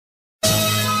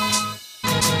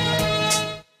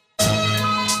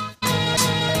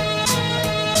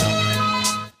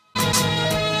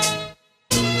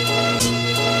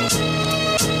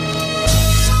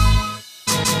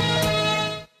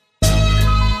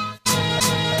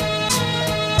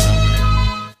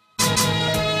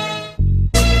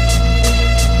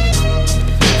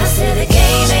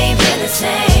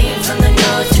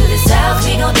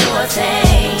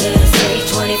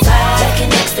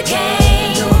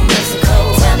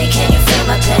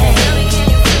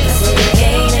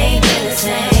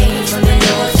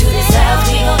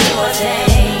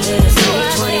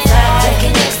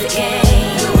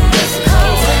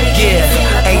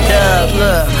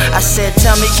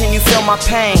can you feel my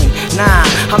pain? Nah,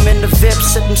 I'm in the VIP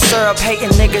sipping syrup, hating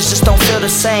niggas just don't feel the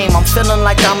same. I'm feeling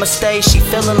like I'ma stay, she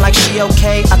feeling like she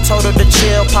okay. I told her to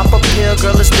chill, pop a pill,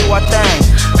 girl, let's do our thing.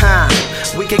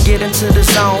 We could get into the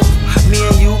zone, me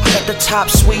and you at the top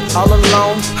suite, all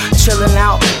alone, chilling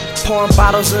out, pouring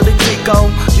bottles of the Rico.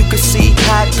 You can see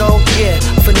how it go, yeah,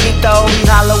 finito. He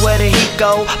holla where the heat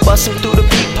go, bustin' through the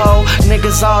peephole.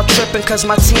 Niggas all trippin' cause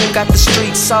my team got the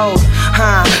street sold.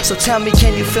 So tell me,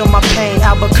 can you feel my pain?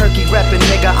 Albuquerque reppin',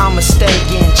 nigga, I'ma stay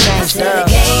getting changed up.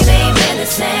 The game ain't been the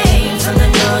same. From the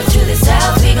north to the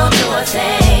south, we gon' do our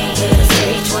thing. Hit the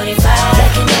stage 25,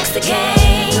 that connects the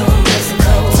game. New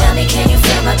Mexico, tell me, can you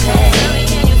feel my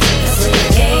pain?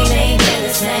 The game ain't been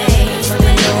the same. From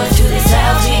the north to the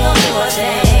south, we gon' do our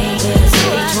thing. Hit the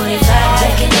stage 25,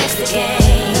 that connects the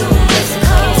game. New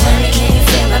Mexico, tell me, can you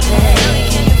feel my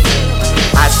pain?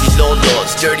 I see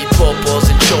lolos, dirty popos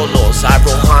and cholos. I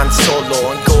roll Han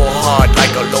Solo and go hard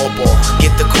like a lobo.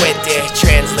 Get the cuete,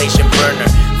 translation burner.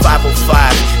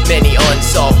 505, many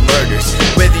unsolved murders.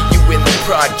 Whether you in the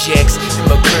projects, in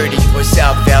McCurdy or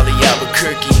South Valley,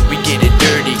 Albuquerque, we get it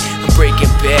dirty. I'm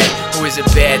breaking bad, or is it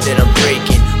bad that I'm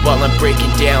breaking? While I'm breaking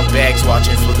down bags,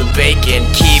 watching for the bacon.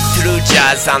 Keep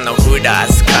truchas on the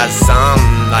hudas, cause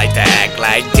some like to act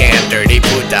like damn dirty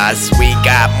putas. We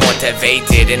got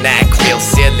motivated and act real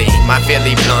silly. My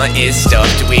Philly blunt is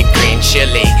stuffed with green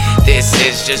chili. This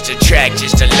is just a track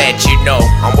just to let you know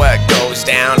on what goes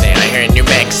down down here in New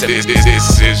Mexico. This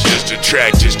is just a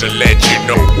track just to let you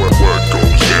know what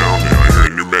goes down here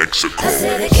in New Mexico. I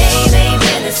said the game ain't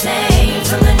been the same.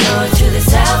 From the north to the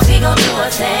south, we gon' do our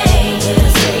thing. Hit the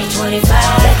stage 25,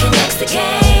 that connects the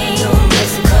game. New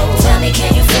Mexico, tell me,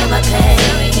 can you feel my pain?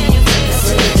 I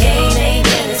said the game ain't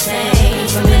been the same.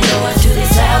 From the north to the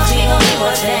south, we gon' do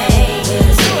our thing. Hit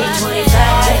the stage 25,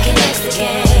 that connects the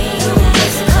game. New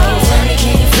Mexico, tell me,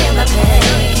 can you feel my pain?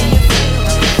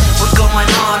 What's going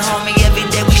on, homie? Every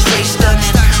day we straight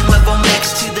stunning. Level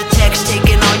max to the text,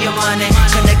 taking all your money.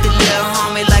 Connect the little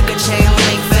homie like a chain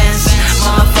link fence.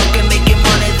 Motherfucking making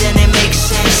money, then it makes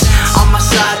sense. On my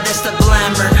side, that's the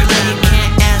glamour. Then you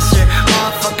can't answer.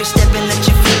 Motherfucker stepping, let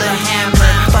you feel a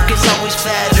hammer. Pockets always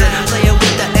fatter. Player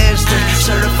with the answer.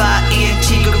 Certified ENT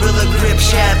gorilla grip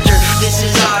chapter. This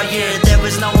is our year, there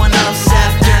was no one else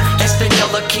after.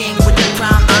 Espaniola king with the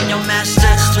crown, I'm your master.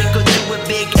 Rico do it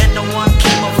big and no one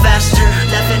came up faster.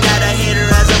 Laughing at a hater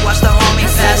as I watch the homie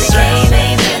pass her. The game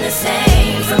ain't been the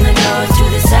same. From the north to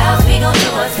the south, we gon' do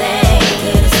our thing.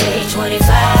 Hit the stage 25,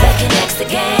 that connects the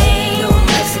game. New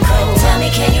Mexico, tell me,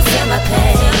 can you feel my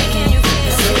pain?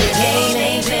 The game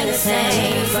ain't been the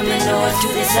same. From the north to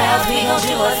the south, we gon'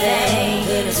 do our thing.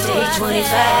 Hit the stage 25,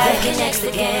 that connects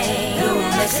the game. New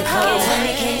Mexico, tell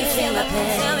me, can you feel my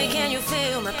pain? Tell me, can you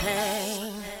feel my pain?